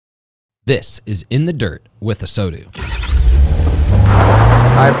This is In the Dirt with Asodu. All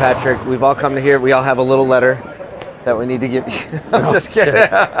right, Patrick, we've all come to here. We all have a little letter that we need to give you. I'm just kidding.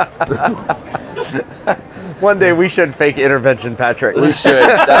 One day we should fake intervention, Patrick. We should.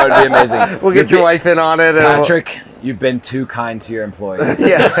 That would be amazing. We'll get your wife in on it. Patrick, you've been too kind to your employees.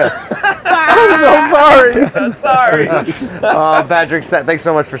 Yeah. I'm so sorry. So sorry. Patrick, thanks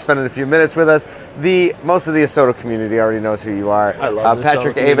so much for spending a few minutes with us. Most of the Asodu community already knows who you are. I love the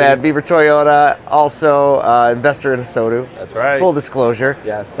Patrick Asodu Abad, Beaver Toyota, also investor in Asodu. That's right. Full disclosure.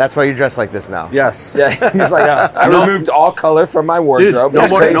 Yes. That's why you dress like this now. Yes. Yeah, he's like, I removed all color from my Dude, wardrobe.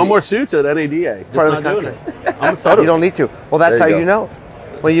 no more suits at NADA. Just Part of the not doing country. it. I'm Asodu. You don't need to. Well, that's There how you you go. know.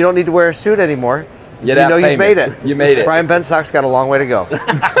 Well, you don't need to wear a suit anymore. You're you know that you've made famous. it. You made it. Brian Benstock's got a long way to go.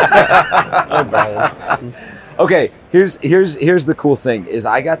 Oh, Brian. Okay, here's the cool thing is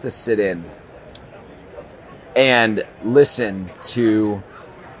I got to sit in and listen to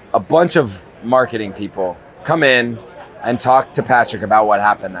a bunch of marketing people come in and talk to Patrick about what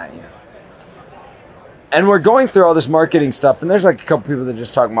happened that year. And we're going through all this marketing stuff, and there's like a couple people that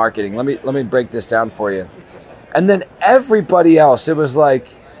just talk marketing. Let me break this down for you. And then everybody else, it was like,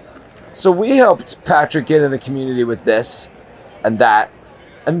 so we helped Patrick get in the community with this and that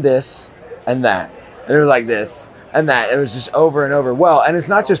and this and that. And it was like this and that. It was just over and over. Well, and it's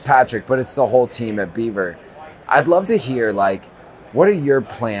not just Patrick, but it's the whole team at Beaver. I'd love to hear, like, what are your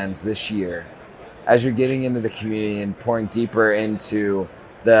plans this year as you're getting into the community and pouring deeper into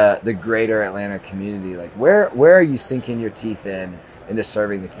the greater Atlanta community? Like, where are you sinking your teeth into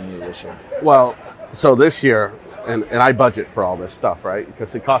serving the community this year? Well, so this year, and I budget for all this stuff, right?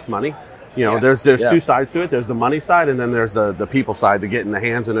 Because it costs money. You know, there's two sides to it. There's the money side, and then there's the people side, to getting the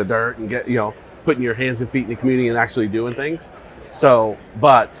hands in the dirt and putting your hands and feet in the community and actually doing things. So,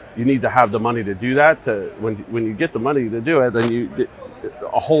 but you need to have the money to do that. When you get the money to do it, then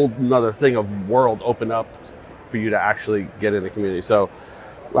a whole nother thing of world opened up for you to actually get in the community. So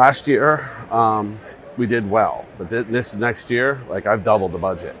last year, we did well, but this next year, like, I've doubled the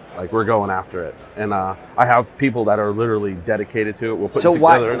budget. Like, we're going after it, and I have people that are literally dedicated to it. We'll put it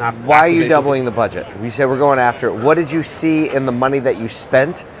together. Why are you doubling the budget? You said we're going after it. What did you see in the money that you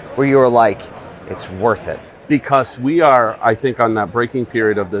spent where you were like, it's worth it? Because we are, I think, on that breaking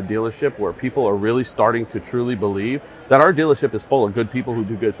period of the dealership where people are really starting to truly believe that our dealership is full of good people who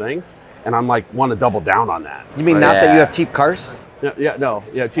do good things, and I'm like, want to double down on that. You mean not that you have cheap cars?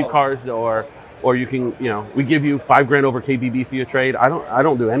 Cheap cars, or you can, we give you $5,000 over KBB for your trade. I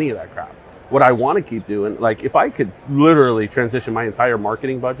don't do any of that crap. What I want to keep doing, like, if I could literally transition my entire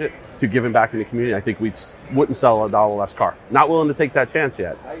marketing budget to giving back in the community, I think we wouldn't sell a dollar less car. Not willing to take that chance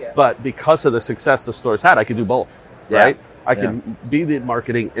yet. But because of the success the store's had, I could do both, right? I can be the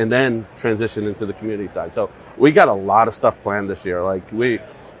marketing and then transition into the community side. So we got a lot of stuff planned this year. Like,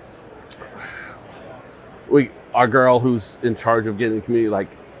 our girl who's in charge of getting the community, like,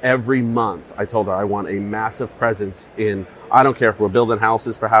 every month I told her I want a massive presence in, I don't care if we're building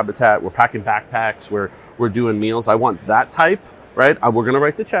houses for Habitat, we're packing backpacks, we're doing meals. I want that type, right? We're going to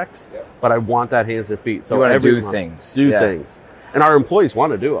write the checks, but I want that hands and feet. So you want to every do month, things. Do things. And our employees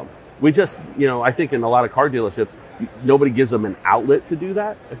want to do them. We just, I think in a lot of car dealerships, nobody gives them an outlet to do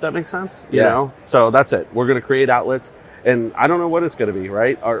that, if that makes sense. You know? So that's it. We're going to create outlets. And I don't know what it's going to be,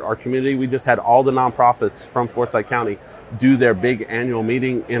 right? Our community, we just had all the nonprofits from Forsyth County do their big annual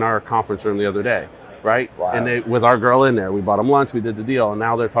meeting in our conference room the other day, right? Wow. And with our girl in there, we bought them lunch, we did the deal, and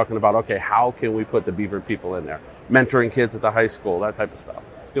now they're talking about, okay, how can we put the Beaver people in there? Mentoring kids at the high school, that type of stuff.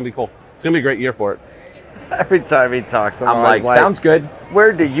 It's going to be cool. It's going to be a great year for it. Every time he talks, I'm like, sounds good.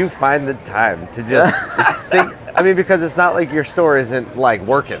 Where do you find the time to just think? I mean, because it's not like your store isn't, like,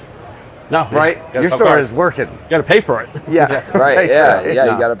 working. No, right? Your store is working. You got to pay for it. Yeah, right. Yeah.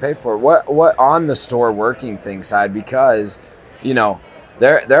 You got to pay for it. What on the store working thing side? Because,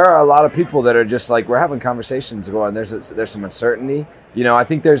 there are a lot of people that are just like, we're having conversations going. There's some uncertainty. I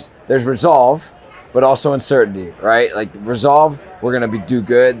think there's resolve, but also uncertainty, right? Like, resolve, we're gonna do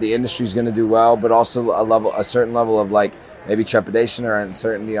good. The industry's gonna do well, but also a certain level of, like, maybe trepidation or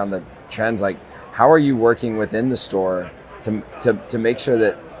uncertainty on the trends. Like, how are you working within the store to make sure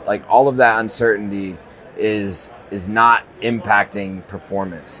that, like, all of that uncertainty is not impacting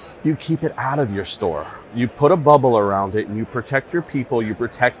performance? You keep it out of your store. You put a bubble around it, and you protect your people. You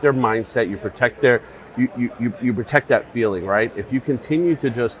protect their mindset. You protect you protect that feeling, right? If you continue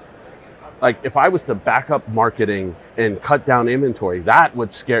to just, like, if I was to back up marketing and cut down inventory, that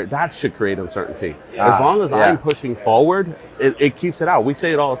should create uncertainty. As long as I'm pushing forward, it keeps it out. We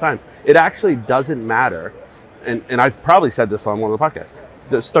say it all the time. It actually doesn't matter, and I've probably said this on one of the podcasts.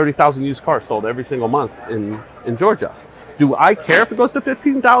 There's 30,000 used cars sold every single month in Georgia. Do I care if it goes to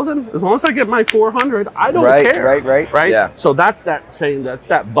 15,000? As long as I get my 400, I don't Right, care. right. Yeah. So that's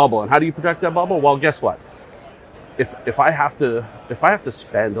that bubble. And how do you protect that bubble? Well, guess what? If I have to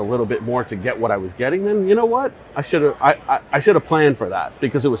spend a little bit more to get what I was getting, then you know what? I should have planned for that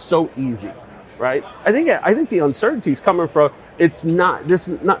because it was so easy, right? I think the uncertainty is coming from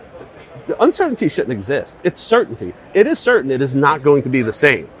the uncertainty shouldn't exist. It's certainty. It is certain it is not going to be the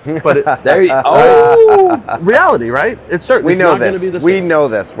same. But reality, right? It's certain We it's know not going to this. be the same. We know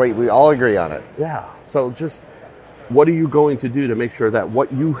this. We all agree on it. Yeah. So just what are you going to do to make sure that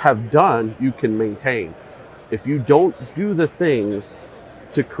what you have done you can maintain? If you don't do the things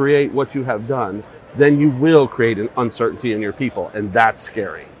to create what you have done, then you will create an uncertainty in your people, and that's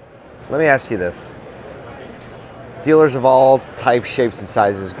scary. Let me ask you this. Dealers of all types, shapes, and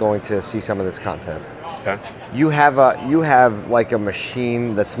sizes going to see some of this content. Okay. You have like a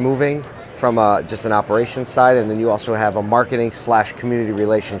machine that's moving from just an operations side, and then you also have a marketing / community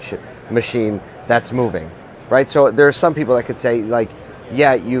relationship machine that's moving, right? So there are some people that could say like,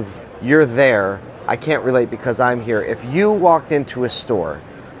 yeah, you're there. I can't relate because I'm here. If you walked into a store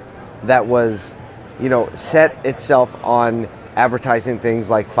that was, set itself on advertising things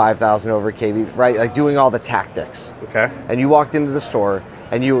like 5,000 over KB, right? Like doing all the tactics. Okay. And you walked into the store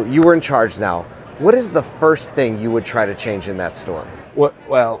and you were in charge now. What is the first thing you would try to change in that store?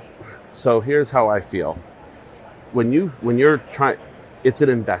 Well, so here's how I feel. When you're trying, it's an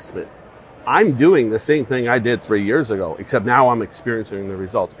investment. I'm doing the same thing I did 3 years ago, except now I'm experiencing the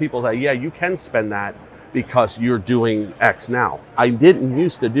results. People say, yeah, you can spend that because you're doing X now. I didn't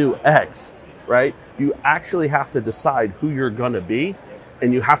used to do X, right? You actually have to decide who you're going to be,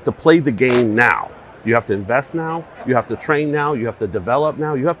 and you have to play the game now. You have to invest now. You have to train now. You have to develop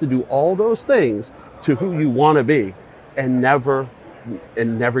now. You have to do all those things to who you want to be, and never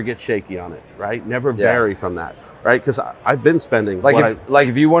get shaky on it, right? Never vary from that. Right, because I've been spending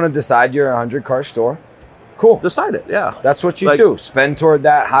if you want to decide you're a 100-car store, cool. Decide it, yeah. That's what you do. Spend toward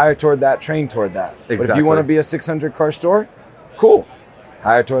that, hire toward that, train toward that. Exactly. But if you want to be a 600-car store, cool.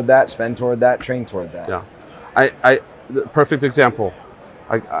 Hire toward that, spend toward that, train toward that. Yeah, the perfect example.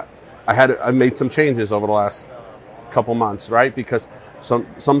 I made some changes over the last couple months, right? Because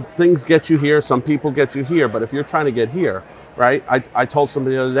some things get you here, some people get you here. But if you're trying to get here, right? I told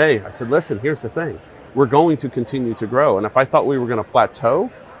somebody the other day. I said, listen, here's the thing. We're going to continue to grow. And if I thought we were going to plateau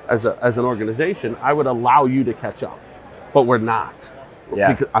as an organization, I would allow you to catch up. But we're not.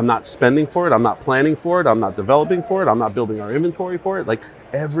 Yeah. Because I'm not spending for it. I'm not planning for it. I'm not developing for it. I'm not building our inventory for it. Like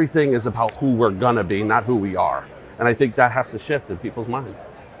everything is about who we're going to be, not who we are. And I think that has to shift in people's minds.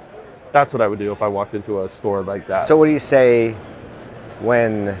 That's what I would do if I walked into a store like that. So what do you say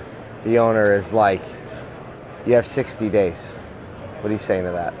when the owner is like, you have 60 days? What are you saying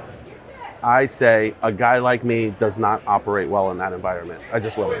to that? I say a guy like me does not operate well in that environment. I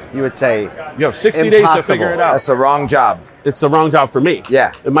just will. You would say you have 60 days to figure it out. That's the wrong job. It's the wrong job for me.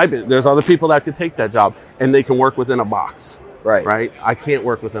 Yeah. It might be. There's other people that could take that job and they can work within a box. Right. Right? I can't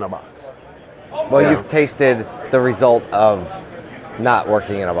work within a box. Well, you've tasted the result of not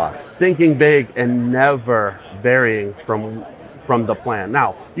working in a box. Thinking big and never varying from the plan.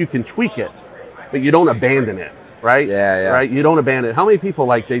 Now, you can tweak it, but you don't abandon it. Right? Yeah. Right? You don't abandon it. How many people,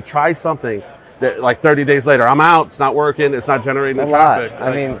 they try something that, 30 days later, I'm out, it's not working, it's not generating the traffic.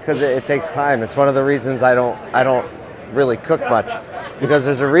 I mean, because it takes time. It's one of the reasons I don't really cook much. Because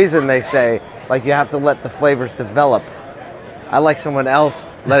there's a reason they say, you have to let the flavors develop. I like someone else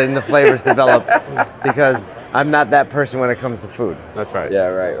letting the flavors develop because I'm not that person when it comes to food. That's right. Yeah,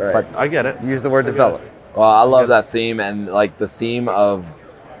 right. But I get it. Use the word develop. Well, I love that theme, and the theme of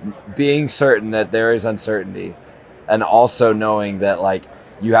being certain that there is uncertainty. And also knowing that,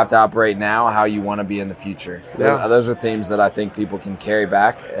 you have to operate now how you want to be in the future. Yeah. Those are themes that I think people can carry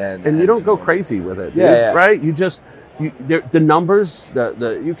back. And you don't go crazy with it. Yeah. Right? You just, the numbers,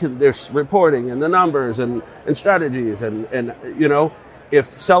 there's reporting and the numbers and strategies. And if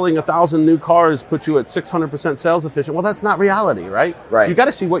selling 1,000 new cars puts you at 600% sales efficient, well, that's not reality, right? Right. You got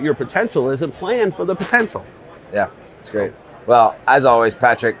to see what your potential is and plan for the potential. Yeah, it's great. Well, as always,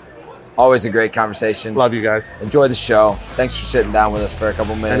 Patrick, always a great conversation. Love you guys. Enjoy the show. Thanks for sitting down with us for a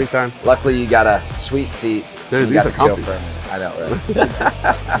couple minutes. Anytime. Luckily, you got a sweet seat. Dude, You these got are to chill comfy. for a minute. I know,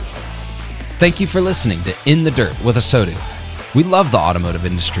 right? Thank you for listening to In the Dirt with Asodu. We love the automotive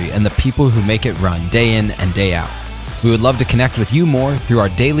industry and the people who make it run day in and day out. We would love to connect with you more through our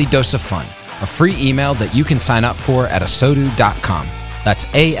Daily Dose of Fun, a free email that you can sign up for at asodu.com. That's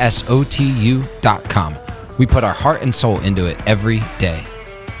ASOTU.com. We put our heart and soul into it every day.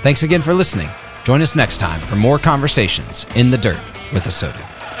 Thanks again for listening. Join us next time for more conversations in the dirt with Asodu.